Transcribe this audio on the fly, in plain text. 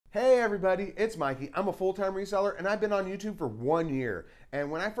Hey everybody, it's Mikey. I'm a full-time reseller and I've been on YouTube for 1 year. And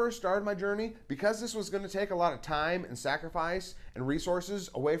when I first started my journey, because this was going to take a lot of time and sacrifice and resources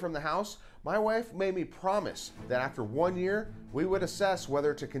away from the house, my wife made me promise that after 1 year, we would assess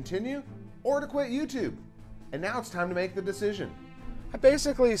whether to continue or to quit YouTube. And now it's time to make the decision. I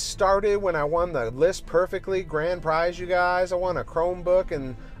basically started when I won the List Perfectly grand prize, you guys. I won a Chromebook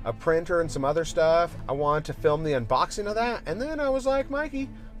and a printer and some other stuff. I wanted to film the unboxing of that. And then I was like, Mikey,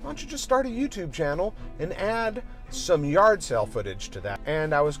 why don't you just start a YouTube channel and add some yard sale footage to that?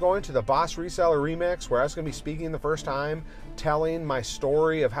 And I was going to the Boss Reseller Remix where I was going to be speaking the first time, telling my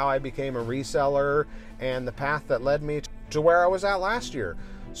story of how I became a reseller and the path that led me to where I was at last year.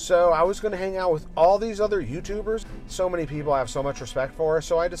 So I was going to hang out with all these other YouTubers. So many people I have so much respect for.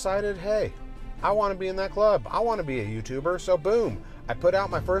 So I decided, hey, I want to be in that club. I want to be a YouTuber. So boom, I put out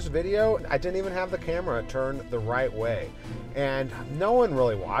my first video. I didn't even have the camera turned the right way. And no one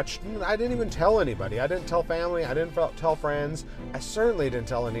really watched. I didn't even tell anybody. I didn't tell family. I didn't tell friends. I certainly didn't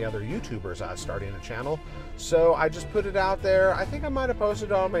tell any other YouTubers I was starting a channel. So I just put it out there. I think I might have posted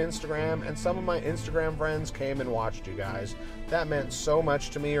it on my Instagram, and some of my Instagram friends came and watched, you guys. That meant so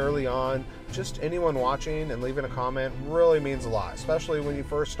much to me early on. Just anyone watching and leaving a comment really means a lot, especially when you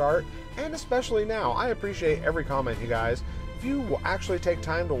first start, and especially now. I appreciate every comment, you guys. If you actually take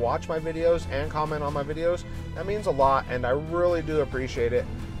time to watch my videos and comment on my videos, that means a lot, and I really do appreciate it.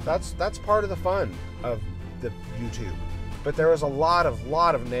 That's part of the fun of the YouTube. But there was a lot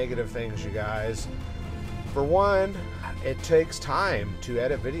of negative things, you guys. For one, it takes time to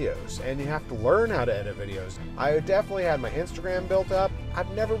edit videos, and you have to learn how to edit videos. I definitely had my Instagram built up.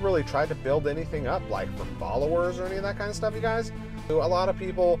 I've never really tried to build anything up like for followers or any of that kind of stuff, you guys. A lot of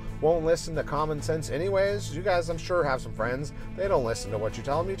people won't listen to common sense anyways. You guys, I'm sure, have some friends. They don't listen to what you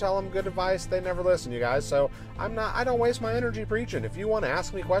tell them. You tell them good advice, they never listen, you guys. So I don't waste my energy preaching. If you want to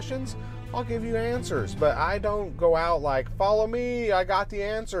ask me questions, I'll give you answers. But I don't go out like, follow me, I got the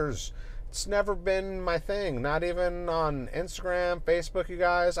answers. It's never been my thing, not even on Instagram, Facebook, you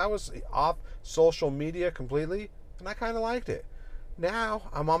guys. I was off social media completely, and I kind of liked it. Now,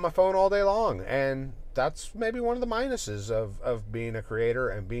 I'm on my phone all day long, and that's maybe one of the minuses of being a creator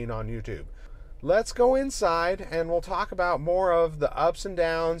and being on YouTube. Let's go inside, and we'll talk about more of the ups and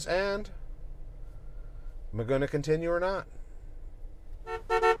downs, and am I going to continue or not?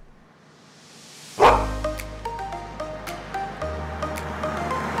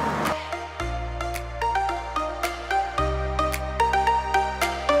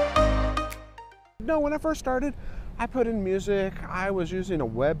 No, when I first started, I put in music. I was using a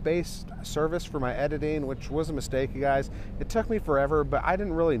web-based service for my editing, which was a mistake, you guys. It took me forever, but I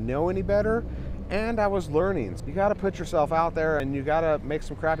didn't really know any better, and I was learning. You gotta put yourself out there, and you gotta make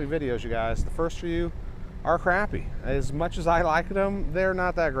some crappy videos, you guys. The first few are crappy. As much as I like them, they're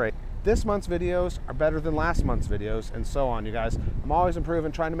not that great. This month's videos are better than last month's videos, and so on, you guys. I'm always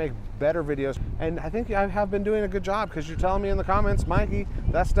improving, trying to make better videos, and I think I have been doing a good job because you're telling me in the comments, Mikey,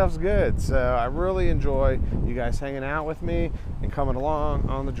 that stuff's good. So I really enjoy you guys hanging out with me and coming along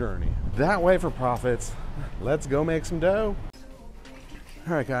on the journey. That way for profits, let's go make some dough.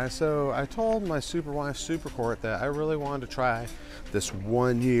 All right, guys, so I told my super wife, Super Court, that I really wanted to try this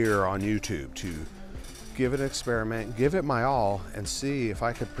 1 year on YouTube to give it an experiment, give it my all, and see if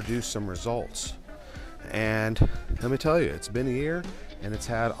I could produce some results. And let me tell you, it's been a year and it's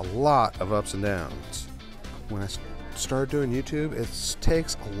had a lot of ups and downs. When I started doing YouTube, it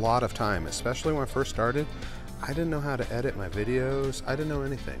takes a lot of time, especially when I first started. I didn't know how to edit my videos. I didn't know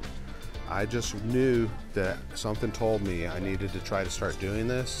anything. I just knew that something told me I needed to try to start doing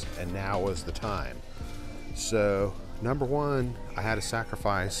this, and now was the time. So number one, I had to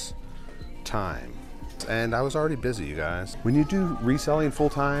sacrifice time. And I was already busy, you guys. When you do reselling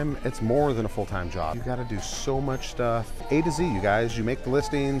full-time, it's more than a full-time job. You gotta do so much stuff. A to Z, you guys. You make the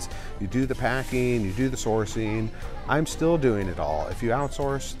listings, you do the packing, you do the sourcing. I'm still doing it all. If you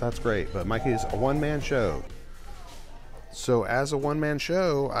outsource, that's great, but Mikey's a one-man show. So as a one-man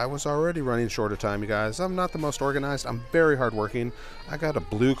show, I was already running short of time, you guys. I'm not the most organized. I'm very hardworking. I got a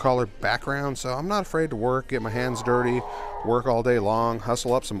blue-collar background, so I'm not afraid to work, get my hands dirty, work all day long,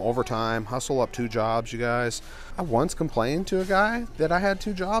 hustle up some overtime, hustle up 2 jobs, you guys. I once complained to a guy that I had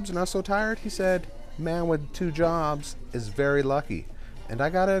 2 jobs and I was so tired. He said, man with 2 jobs is very lucky. And I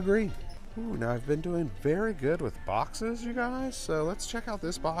gotta agree. Ooh, now I've been doing very good with boxes, you guys. So let's check out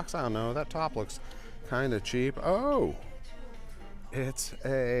this box. I don't know, that top looks kind of cheap. Oh! It's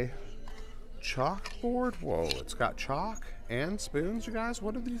a chalkboard. Whoa, it's got chalk and spoons, you guys.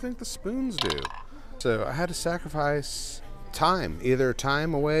 What do you think the spoons do? So I had to sacrifice time, either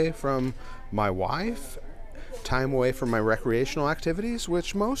time away from my wife time away from my recreational activities,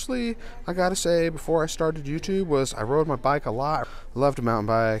 which mostly, I gotta say, before I started YouTube, was I rode my bike a lot. Loved to mountain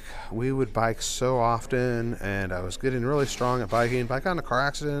bike. We would bike so often, and I was getting really strong at biking, but I got in a car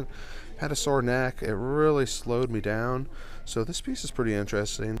accident, had a sore neck. It really slowed me down. So this piece is pretty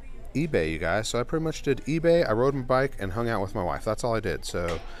interesting. eBay, you guys. So I pretty much did eBay, I rode my bike, and hung out with my wife. That's all I did.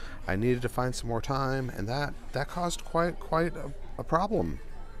 So I needed to find some more time, and that caused quite a problem.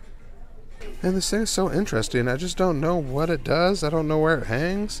 And this thing is so interesting. I just don't know what it does. I don't know where it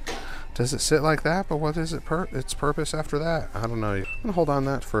hangs. Does it sit like that? But what is its purpose after that? I don't know. I'm gonna hold on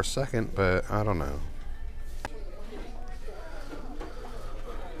that for a second, but I don't know.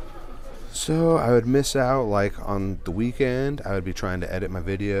 So I would miss out, like on the weekend, I would be trying to edit my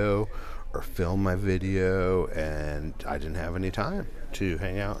video or film my video, and I didn't have any time to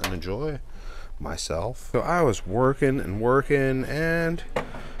hang out and enjoy myself. So I was working, and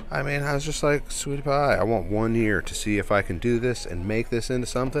I mean, I was just like, sweetie pie, I want 1 year to see if I can do this and make this into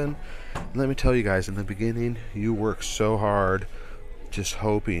something. And let me tell you guys, in the beginning, you work so hard just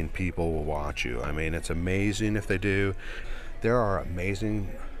hoping people will watch you. I mean, it's amazing if they do. There are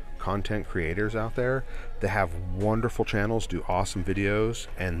amazing content creators out there that have wonderful channels, do awesome videos,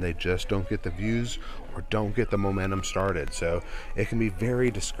 and they just don't get the views or don't get the momentum started. So it can be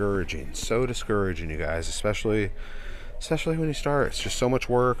very discouraging. So discouraging, you guys, especially when you start. It's just so much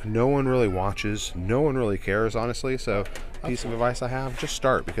work. No one really watches. No one really cares, honestly. So a piece of advice I have, just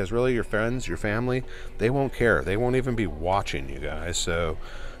start, because really your friends, your family, they won't care. They won't even be watching you guys. So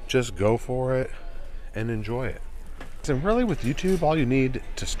just go for it and enjoy it. And really with YouTube, all you need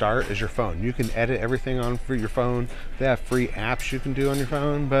to start is your phone. You can edit everything on for your phone. They have free apps you can do on your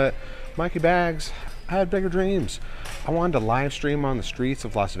phone. But Mikey Bags, I had bigger dreams. I wanted to live stream on the streets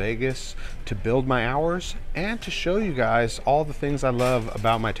of Las Vegas to build my hours and to show you guys all the things I love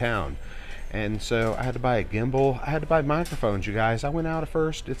about my town. And so I had to buy a gimbal. I had to buy microphones, you guys. I went out at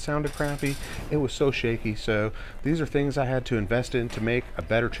first. It sounded crappy. It was so shaky. So these are things I had to invest in to make a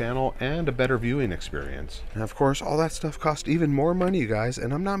better channel and a better viewing experience. And of course, all that stuff cost even more money, you guys.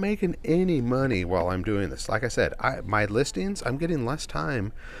 And I'm not making any money while I'm doing this. Like I said, my listings, I'm getting less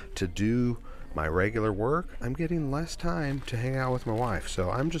time to do my regular work. I'm getting less time to hang out with my wife. So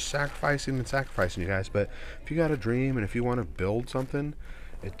I'm just sacrificing, you guys. But if you got a dream and if you want to build something,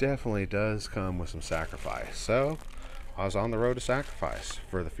 it definitely does come with some sacrifice. So I was on the road to sacrifice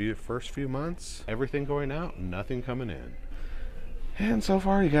for the first few months. Everything going out, nothing coming in. And so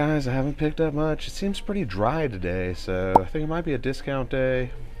far, you guys, I haven't picked up much. It seems pretty dry today, so I think it might be a discount day.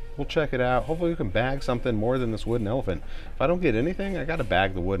 We'll check it out. Hopefully we can bag something more than this wooden elephant. If I don't get anything, I gotta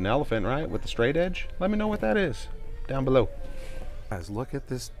bag the wooden elephant, right? With the straight edge. Let me know what that is down below. Guys, look at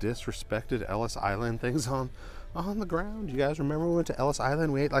this disrespected Ellis Island things on the ground. You guys remember we went to Ellis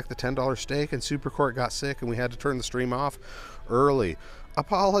Island? We ate like the $10 steak and Super Court got sick and we had to turn the stream off early.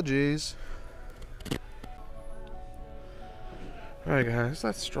 Apologies. Alright guys,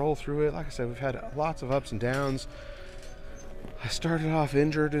 let's stroll through it. Like I said, we've had lots of ups and downs. I started off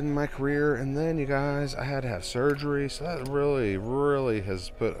injured in my career, and then you guys, I had to have surgery, so that really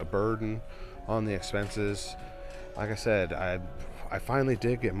has put a burden on the expenses. Like I said, I finally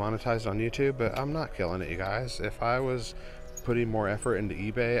did get monetized on YouTube, but I'm not killing it, you guys. If I was putting more effort into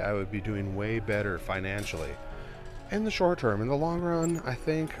eBay, I would be doing way better financially. In the short term, in the long run, I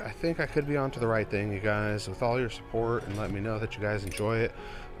think I could be onto the right thing, you guys. With all your support and let me know that you guys enjoy it,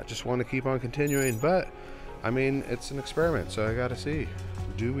 I just want to keep on continuing. But I mean, it's an experiment, so I gotta see.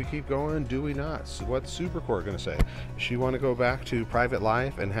 Do we keep going? Do we not? So what's Super Court gonna say? Does she want to go back to private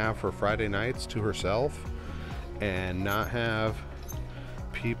life and have her Friday nights to herself and not have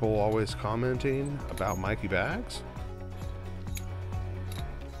people always commenting about Mikey Bags?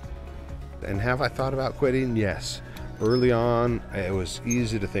 And have I thought about quitting? Yes. Early on, it was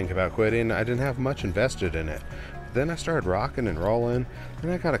easy to think about quitting. I didn't have much invested in it. Then I started rocking and rolling.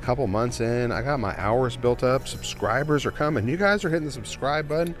 Then I got a couple months in. I got my hours built up. Subscribers are coming. You guys are hitting the subscribe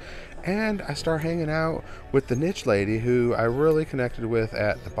button. And I start hanging out with the niche lady who I really connected with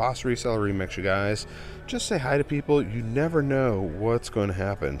at the Boss Reseller Remix, you guys. Just say hi to people. You never know what's going to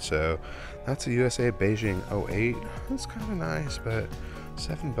happen. So that's a USA Beijing 08. That's kind of nice, but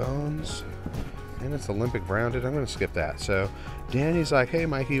 7 bones. And it's Olympic rounded. I'm going to skip that. So Danny's like, hey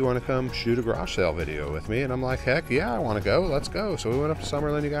Mikey, you want to come shoot a garage sale video with me? And I'm like, heck yeah, I want to go. Let's go. So we went up to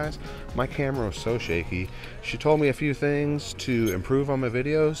Summerlin, you guys. My camera was so shaky. She told me a few things to improve on my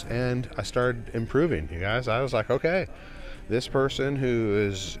videos, and I started improving, you guys. I was like, okay, this person who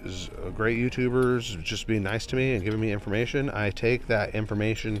is a great YouTuber is just being nice to me and giving me information. I take that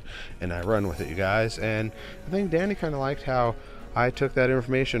information and I run with it, you guys. And I think Danny kind of liked how I took that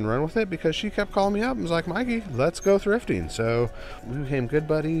information and run with it because she kept calling me up and was like, Mikey, let's go thrifting. So we became good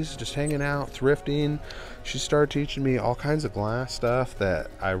buddies, just hanging out, thrifting. She started teaching me all kinds of glass stuff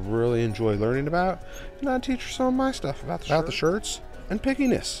that I really enjoy learning about. And I teach her some of my stuff about the shirts and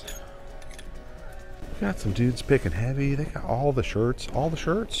pickiness. Got some dudes picking heavy. They got all the shirts,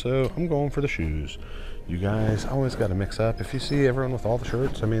 so I'm going for the shoes. You guys always got to mix up. If you see everyone with all the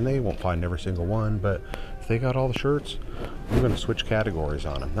shirts, I mean, they won't find every single one, but if they got all the shirts, I'm going to switch categories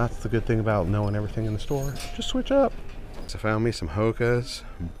on them. That's the good thing about knowing everything in the store. Just switch up. So I found me some Hokas,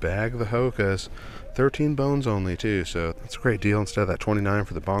 bag the Hokas, 13 bones only too, so that's a great deal instead of that 29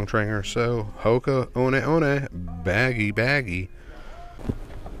 for the bong tranger. So Hoka, one, baggy.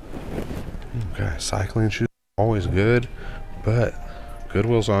 Okay, cycling shoes, always good, but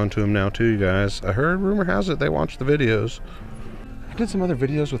Goodwill's on to them now too, you guys. I heard, rumor has it, they watch the videos. I did some other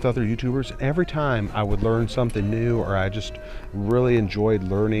videos with other YouTubers, and every time I would learn something new, or I just really enjoyed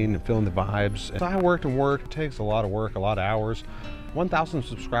learning and feeling the vibes. So I worked and worked. It takes a lot of work, a lot of hours. 1,000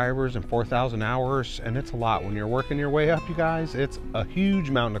 subscribers and 4,000 hours, and it's a lot. When you're working your way up, you guys, it's a huge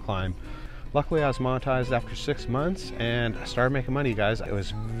mountain to climb. Luckily, I was monetized after 6 months, and I started making money, you guys. It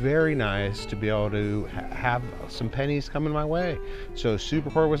was very nice to be able to have some pennies coming my way. So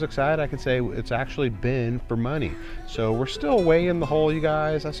Supercore was excited. I can say it's actually been for money. So we're still way in the hole, you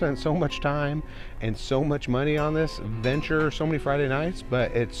guys. I spent so much time and so much money on this venture, so many Friday nights,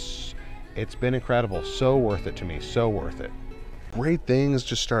 but it's been incredible. So worth it to me, so worth it. Great things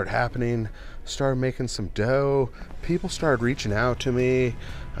just start happening. Started making some dough. People started reaching out to me.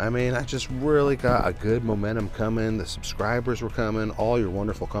 I mean, I just really got a good momentum coming. The subscribers were coming, all your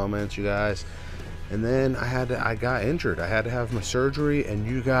wonderful comments, you guys. And then I got injured. I had to have my surgery, and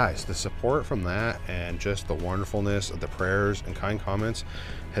you guys, the support from that and just the wonderfulness of the prayers and kind comments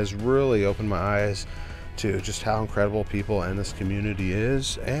has really opened my eyes to just how incredible people in this community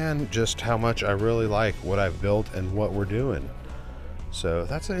is, and just how much I really like what I've built and what we're doing. So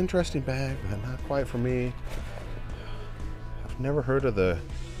that's an interesting bag, but not quite for me. I've never heard of the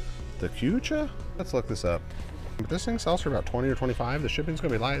Kucha. Let's look this up. But this thing sells for about 20 or 25. The shipping's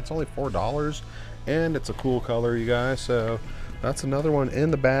gonna be light. It's only $4, and it's a cool color, you guys. So that's another one in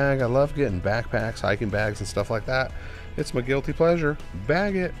the bag. I love getting backpacks, hiking bags, and stuff like that. It's my guilty pleasure.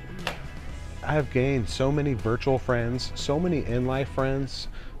 Bag it. I have gained so many virtual friends, so many in-life friends.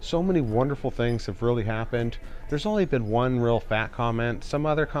 So many wonderful things have really happened. There's only been one real fat comment, some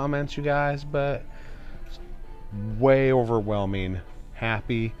other comments, you guys, but way overwhelming,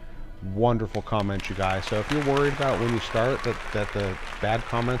 happy, wonderful comments, you guys. So if you're worried about when you start that the bad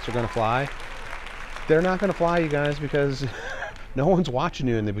comments are going to fly, they're not going to fly, you guys, because no one's watching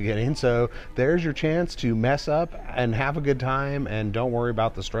you in the beginning. So there's your chance to mess up and have a good time, and don't worry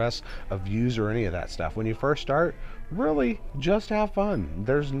about the stress of views or any of that stuff. When you first start, really just have fun.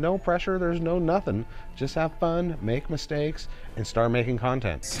 There's no pressure, there's no nothing. Just have fun, make mistakes, and start making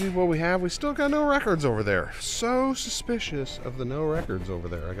content. See what we have? We still got no records over there. So suspicious of the no records over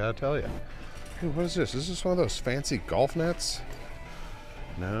there, I gotta tell you. Hey, what is this? Is this one of those fancy golf nets?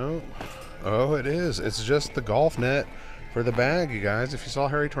 No. Oh, it is. It's just the golf net for the bag, you guys. If you saw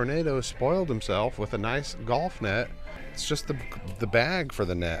Harry Tornado spoiled himself with a nice golf net, it's just the bag for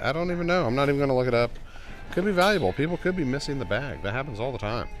the net. I don't even know. I'm not even gonna look it up. Could be valuable. People could be missing the bag. That happens all the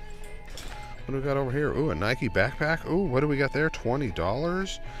time. What do we got over here? Ooh, a Nike backpack. Ooh, what do we got there?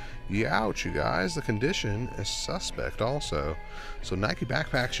 $20. Youch, you guys. The condition is suspect also. So Nike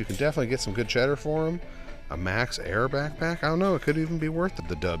backpacks, you can definitely get some good cheddar for them. A Max Air backpack. I don't know. It could even be worth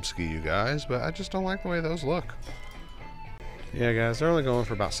the dub ski, you guys. But I just don't like the way those look. Yeah, guys, they're only going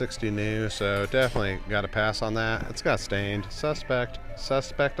for about 60 new, so definitely got to pass on that. It's got stained. Suspect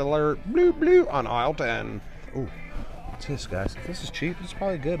alert. Blue on aisle 10. Ooh, what's this, guys? If this is cheap, it's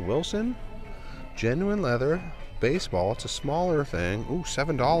probably good. Wilson, genuine leather, baseball. It's a smaller thing. Ooh,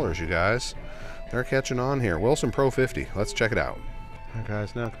 $7, you guys. They're catching on here. Wilson Pro 50. Let's check it out. All right,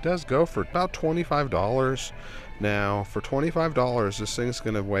 guys, now it does go for about $25. Now, for $25, this thing's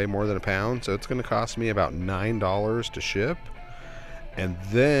going to weigh more than a pound, so it's going to cost me about $9 to ship. And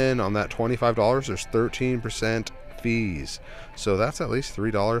then on that $25, there's 13% fees. So that's at least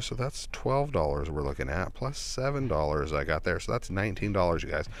 $3. So that's $12 we're looking at, plus $7 I got there. So that's $19, you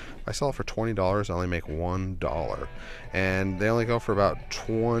guys. If I sell it for $20, I only make $1. And they only go for about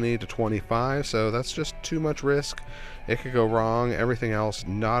 20 to 25. So that's just too much risk. It could go wrong. Everything else,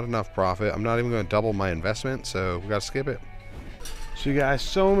 not enough profit. I'm not even going to double my investment, so we got to skip it. So you guys,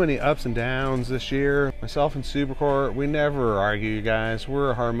 so many ups and downs this year. Myself and Supercore, we never argue, you guys.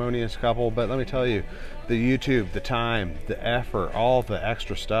 We're a harmonious couple, but let me tell you, the YouTube, the time, the effort, all the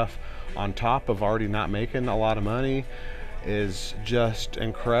extra stuff on top of already not making a lot of money, is just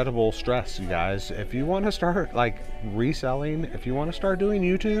incredible stress, you guys. If you want to start like reselling, if you want to start doing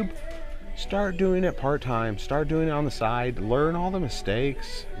YouTube, start doing it part-time, start doing it on the side, learn all the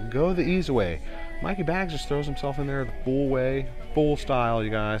mistakes, go the easy way. Mikey Bags just throws himself in there the full way, full style, you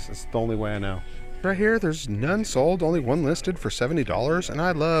guys. It's the only way I know. Right here, there's none sold, only one listed for $70, and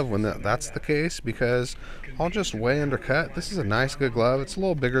I love when that's the case because I'll just way undercut. This is a nice, good glove. It's a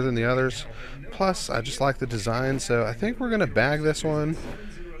little bigger than the others. Plus, I just like the design, so I think we're going to bag this one.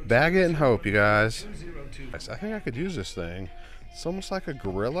 Bag it and hope, you guys. I think I could use this thing. It's almost like a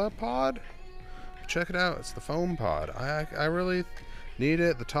gorilla pod. Check it out. It's the foam pod. I really need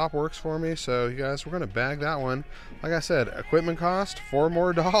it. The top works for me, so you guys, we're going to bag that one. Like I said, equipment cost $4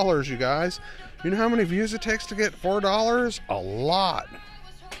 more, you guys. You know how many views it takes to get $4? A lot.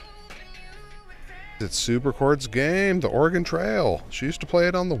 It's Super Chord's game, the Oregon Trail. She used to play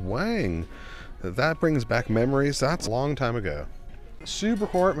it on the Wang. That brings back memories. That's a long time ago. Super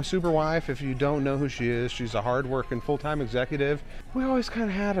Court, my super wife, if you don't know who she is, she's a hard-working full-time executive. We always kind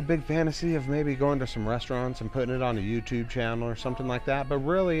of had a big fantasy of maybe going to some restaurants and putting it on a YouTube channel or something like that, but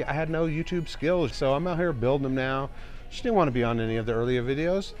really I had no YouTube skills, so I'm out here building them now. She didn't want to be on any of the earlier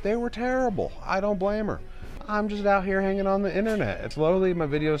videos. They were terrible. I don't blame her. I'm just out here hanging on the internet. Slowly my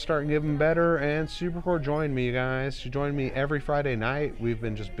videos start getting better, and Supercore joined me, you guys. She joined me every Friday night. We've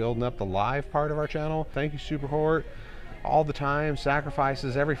been just building up the live part of our channel. Thank you, Supercore. All the time,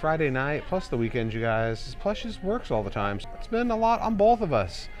 sacrifices every Friday night, plus the weekends, you guys. Plus she just works all the time. It's been a lot on both of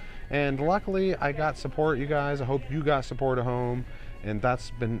us. And luckily I got support, you guys. I hope you got support at home. And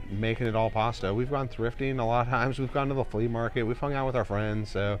that's been making it all possible. We've gone thrifting a lot of times. We've gone to the flea market. We've hung out with our friends.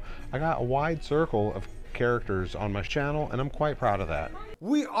 So I got a wide circle of characters on my channel, and I'm quite proud of that.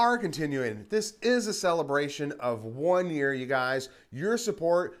 We are continuing. This is a celebration of 1 year, you guys. Your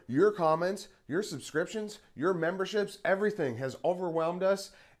support, your comments, your subscriptions, your memberships, everything has overwhelmed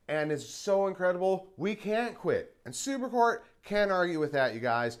us, and it's so incredible. We can't quit. And Supercourt can't argue with that, you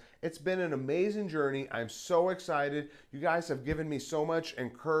guys. It's been an amazing journey. I'm so excited. You guys have given me so much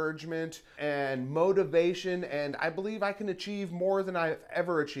encouragement and motivation, and I believe I can achieve more than I've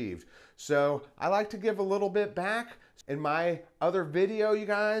ever achieved. So I like to give a little bit back. In my other video, you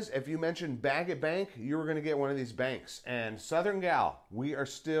guys, if you mentioned Bag It Bank, you were gonna get one of these banks. And Southern Gal, we are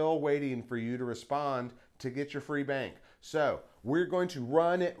still waiting for you to respond to get your free bank. So we're going to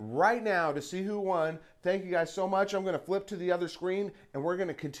run it right now to see who won. Thank you guys so much. I'm gonna flip to the other screen and we're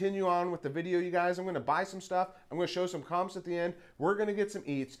gonna continue on with the video, you guys. I'm gonna buy some stuff. I'm gonna show some comps at the end. We're gonna get some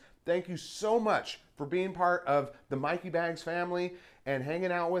eats. Thank you so much for being part of the Mikey Bags family and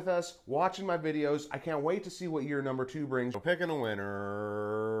hanging out with us, watching my videos. I can't wait to see what year number 2 brings. Picking a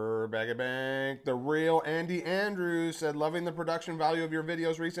winner, Bag It Bank. The real Andy Andrews said, loving the production value of your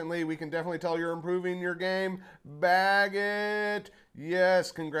videos recently. We can definitely tell you're improving your game. Bag it.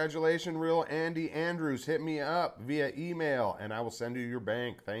 Yes, congratulations, real Andy Andrews. Hit me up via email and I will send you your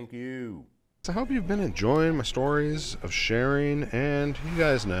bank. Thank you. So I hope you've been enjoying my stories of sharing, and you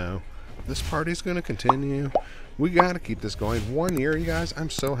guys know this party's going to continue. We got to keep this going. 1 year, you guys.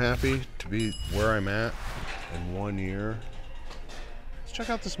 I'm so happy to be where I'm at in 1 year. Let's check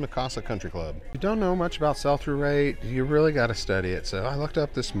out this Mikasa Country Club. If you don't know much about sell-through rate, you really got to study it. So I looked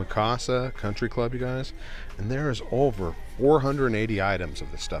up this Mikasa Country Club, you guys, and there is over 480 items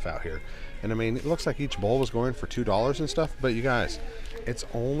of this stuff out here. And I mean, it looks like each bowl was going for $2 and stuff, but you guys, it's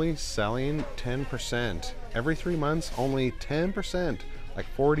only selling 10%. Every 3 months, only 10%. Like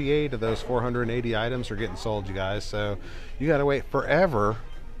 48 of those 480 items are getting sold, you guys. So you got to wait forever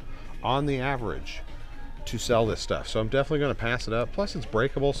on the average to sell this stuff. So I'm definitely going to pass it up. Plus it's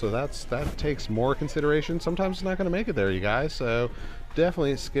breakable, so that takes more consideration. Sometimes it's not going to make it there, you guys. So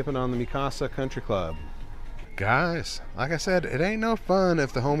definitely skipping on the Mikasa Country Club. Guys, like I said, it ain't no fun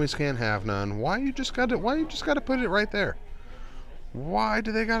if the homies can't have none. Why you just got to put it right there? Why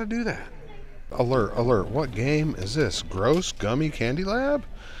do they got to do that? Alert, alert, what game is this? Gross Gummy Candy Lab?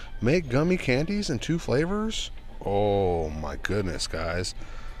 Make gummy candies in 2 flavors? Oh my goodness, guys.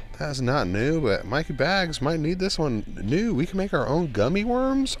 That's not new, but Mikey Bags might need this one new. We can make our own gummy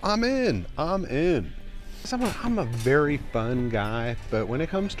worms? I'm in. I'm in. I'm a very fun guy, but when it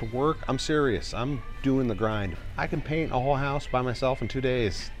comes to work, I'm serious. I'm doing the grind. I can paint a whole house by myself in 2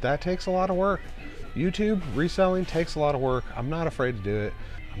 days. That takes a lot of work. YouTube reselling takes a lot of work. I'm not afraid to do it.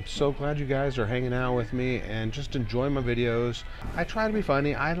 I'm so glad you guys are hanging out with me and just enjoying my videos. I try to be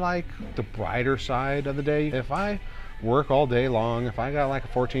funny. I like the brighter side of the day. If I work all day long, if I got like a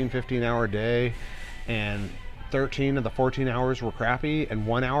 14-15 hour day and 13 of the 14 hours were crappy and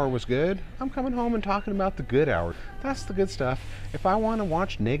 1 hour was good, I'm coming home and talking about the good hour. That's the good stuff. If I want to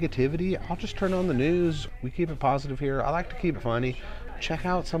watch negativity, I'll just turn on the news. We keep it positive here. I like to keep it funny. Check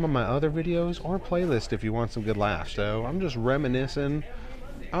out some of my other videos or playlist if you want some good laughs. So I'm just reminiscing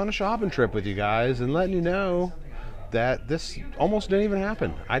on a shopping trip with you guys and letting you know that this almost didn't even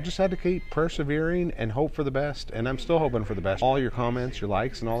happen. I just had to keep persevering and hope for the best, and I'm still hoping for the best. All your comments, your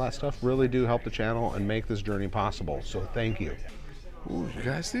likes, and all that stuff really do help the channel and make this journey possible, so thank you. Ooh, you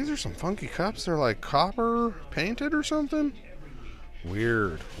guys, these are some funky cups. They're like copper painted or something.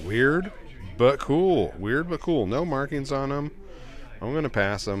 Weird, but cool. Weird but cool. No markings on them. I'm gonna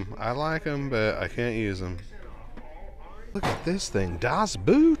pass them. I like them, but I can't use them. Look at this thing, Das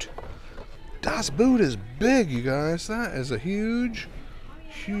Boot. Das Boot is big, you guys. That is a huge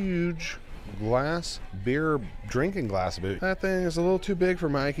glass beer drinking glass boot. That thing is a little too big for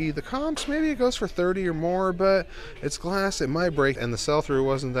Mikey. The comps, maybe it goes for 30 or more, but it's glass, it might break, and the sell-through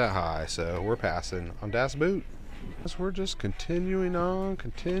wasn't that high, so we're passing on Das Boot. So we're just continuing on.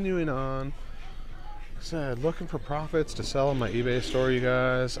 Like I said, looking for profits to sell on my eBay store, you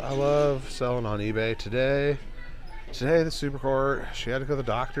guys. I love selling on eBay. Today the Super Court, she had to go to the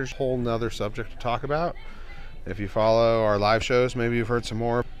doctor's. Whole nother subject to talk about. If you follow our live shows, maybe you've heard some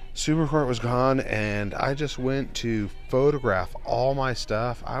more. Super Court was gone, and I just went to photograph all my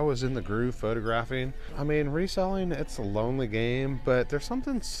stuff. I was in the groove photographing. I mean, reselling, it's a lonely game, but there's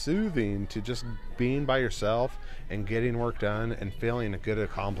something soothing to just being by yourself and getting work done and feeling a good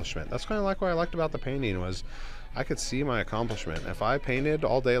accomplishment. That's kind of like what I liked about the painting, was I could see my accomplishment. If I painted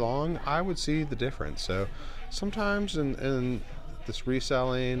all day long, I would see the difference. So sometimes in this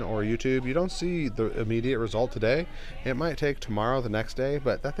reselling or YouTube, you don't see the immediate result today. It might take tomorrow, the next day,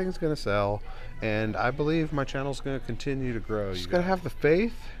 but that thing's gonna sell, and I believe my channel's gonna continue to grow. You just gotta have the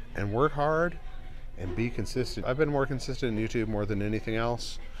faith and work hard and be consistent. I've been more consistent in YouTube more than anything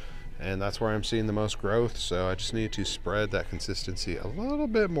else, and that's where I'm seeing the most growth. So I just need to spread that consistency a little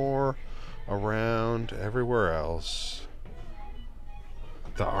bit more around everywhere else.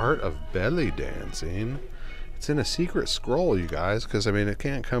 The art of belly dancing. It's in a secret scroll, you guys, because I mean, it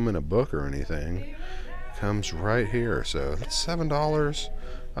can't come in a book or anything. It comes right here. So that's $7.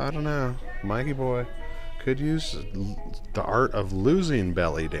 I don't know. Mikey boy could use the art of losing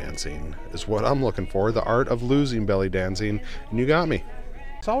belly dancing is what I'm looking for. The art of losing belly dancing, and you got me.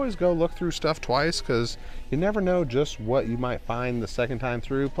 Let's always go look through stuff twice, because you never know just what you might find the second time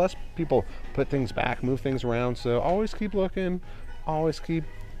through. Plus, people put things back, move things around, so always keep looking, always keep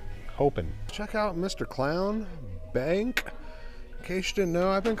hoping. Check out Mr. Clown Bank. In case you didn't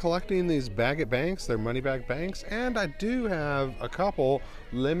know, I've been collecting these Baggett banks. They're money bag banks, and I do have a couple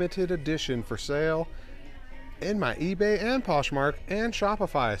limited edition for sale in my eBay and Poshmark and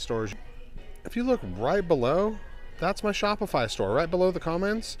Shopify stores. If you look right below, that's my Shopify store, right below the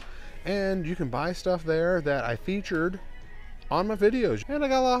comments, and you can buy stuff there that I featured on my videos. And I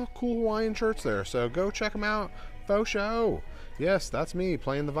got a lot of cool Hawaiian shirts there, so go check them out. Faux show. Yes, that's me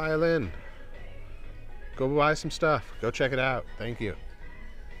playing the violin. Go buy some stuff. Go check it out. Thank you.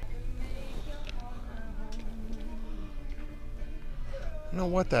 I don't know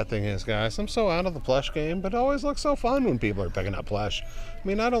what that thing is, guys. I'm so out of the plush game, but it always looks so fun when people are picking up plush. I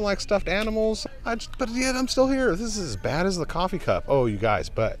mean, I don't like stuffed animals, but yet I'm still here. This is as bad as the coffee cup. Oh, you guys,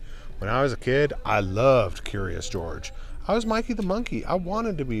 but when I was a kid, I loved Curious George. I was Mikey the monkey. I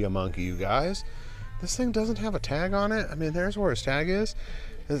wanted to be a monkey, you guys. This thing doesn't have a tag on it. I mean, there's where his tag is.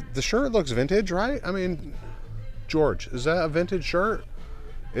 The shirt looks vintage, right? I mean, George, is that a vintage shirt?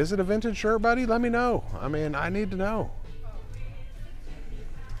 Is it a vintage shirt, buddy? Let me know. I mean, I need to know.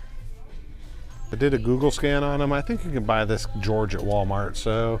 I did a Google scan on him. I think you can buy this George at Walmart,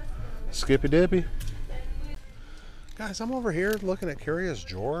 so skippy dippy. Guys, I'm over here looking at Curious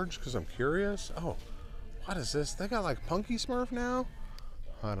George because I'm curious. Oh, what is this? They got like Punky Smurf now?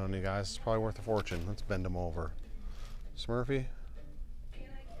 I don't know, you guys. It's probably worth a fortune. Let's bend them over. Smurfy?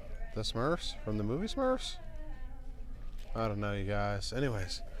 The Smurfs? From the movie Smurfs? I don't know, you guys.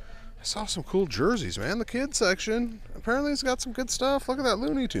 Anyways, I saw some cool jerseys, man. The kids section. Apparently it's got some good stuff. Look at that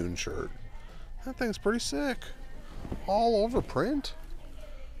Looney Tunes shirt. That thing's pretty sick. All over print.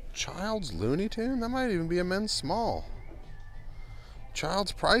 Child's Looney Tune? That might even be a men's small.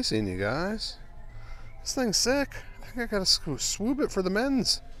 Child's pricing, you guys. This thing's sick. I think I gotta swoop it for the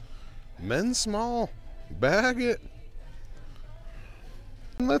men's. Men's small. Bag it.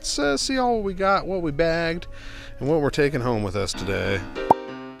 Let's see all we got, what we bagged, and what we're taking home with us today.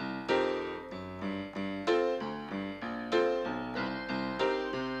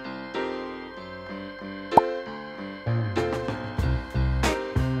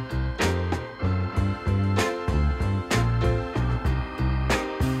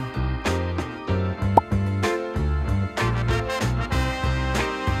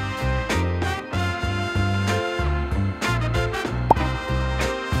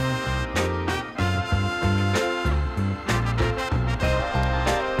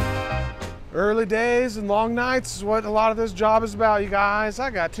 Early days and long nights is what a lot of this job is about, you guys. I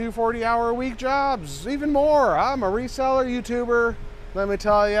got 2 40-hour-a-week jobs, even more. I'm a reseller YouTuber. Let me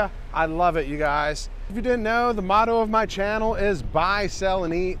tell you, I love it, you guys. If you didn't know, the motto of my channel is buy, sell,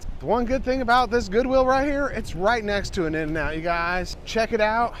 and eat. The one good thing about this Goodwill right here, it's right next to an In-N-Out, you guys. Check it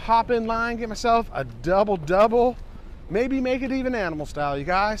out, hop in line, get myself a double, maybe make it even animal style, you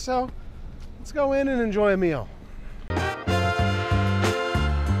guys. So let's go in and enjoy a meal.